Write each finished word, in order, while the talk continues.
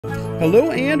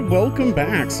Hello and welcome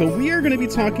back. So we are going to be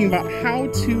talking about how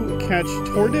to catch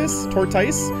tortoise,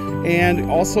 and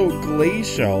also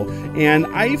glaishell. And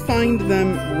I find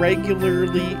them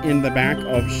regularly in the back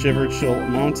of Shiverchill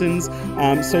Mountains.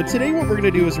 So today what we're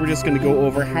going to do is we're just going to go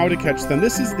over how to catch them.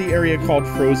 This is the area called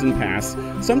Frozen Pass.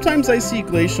 Sometimes I see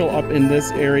glaishell up in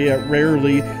this area,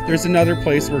 rarely. There's another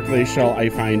place where glaishell I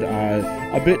find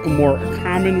a bit more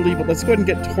commonly, but let's go ahead and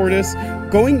get tortoise.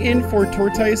 Going in for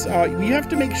tortoise, we have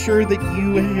to make sure that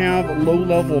you have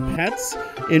low-level pets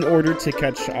in order to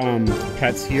catch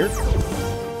pets here.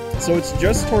 So it's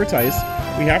just tortoise.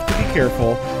 We have to be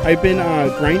careful. I've been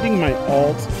grinding my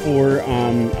alt for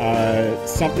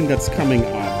something that's coming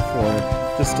up,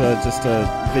 for just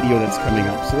a video that's coming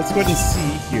up. So let's go ahead and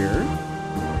see here.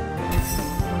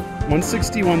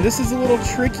 161. This is a little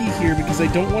tricky here because I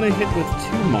don't want to hit with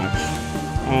too much.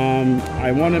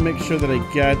 I want to make sure that I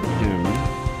get him.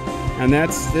 And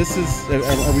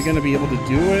are we going to be able to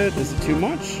do it? Is it too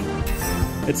much?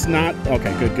 It's not.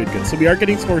 Okay, good. So we are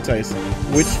getting tortoise,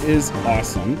 which is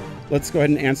awesome. Let's go ahead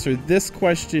and answer this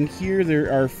question here.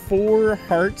 There are 4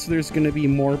 hearts. There's going to be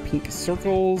more pink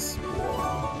circles.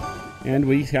 And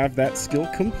we have that skill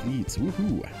complete.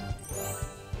 Woohoo.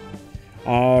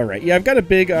 All right. Yeah, I've got a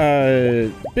big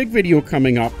video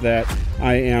coming up that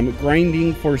I am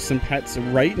grinding for some pets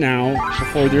right now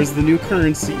before there's the new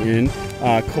currency in,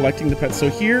 collecting the pets. So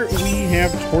here we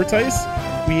have tortoise.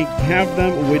 We have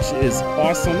them, which is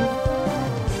awesome.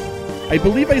 I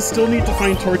believe I still need to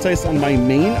find tortoise on my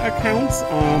main account.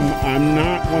 I'm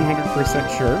not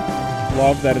 100% sure.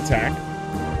 Love that attack.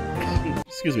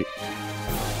 Excuse me.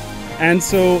 And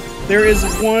so there is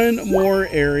one more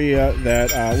area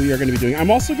that we are going to be doing. I'm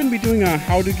also going to be doing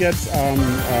how to get,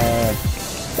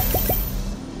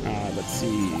 let's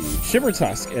see, Shiver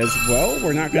Tusk as well.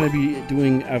 We're not going to be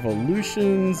doing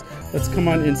evolutions. Let's come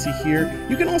on and see here.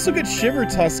 You can also get Shiver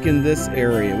Tusk in this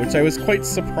area, which I was quite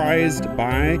surprised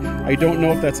by. I don't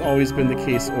know if that's always been the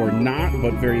case or not,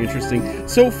 but very interesting.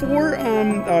 So for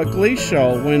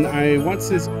glaishell, when I want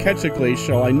to catch a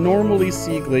glaishell, I normally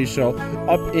see glaishell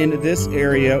up in this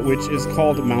area, which is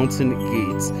called Mountain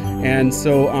Gates. And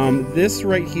so this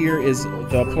right here is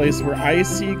the place where I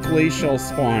see glaishell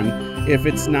spawn if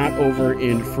it's not over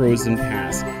in Frozen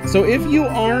Pass. So if you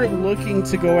are looking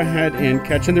to go ahead and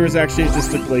catch, and there is actually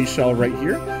just a glaishell right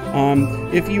here.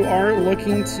 If you are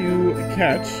looking to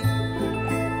catch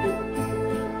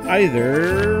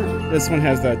either, this one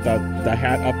has the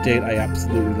hat update, I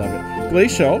absolutely love it,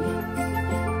 glaishell,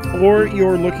 or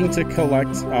you're looking to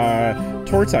collect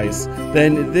tortoise,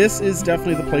 then this is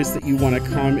definitely the place that you want to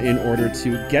come in order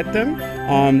to get them.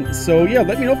 So yeah,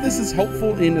 let me know if this is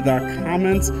helpful in the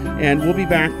comments, and we'll be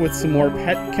back with some more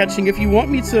pet catching. If you want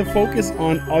me to focus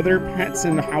on other pets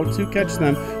and how to catch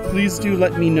them, please do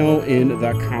let me know in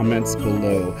the comments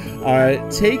below.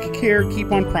 Take care,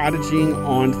 keep on prodigying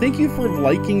on. Thank you for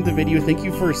liking the video, thank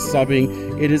you for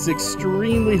subbing. It is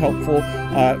extremely helpful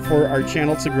for our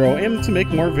channel to grow and to make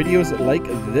more videos like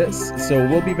this. So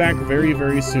we'll be back very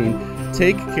soon.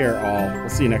 Take care all. We'll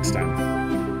see you next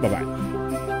time. Bye-bye.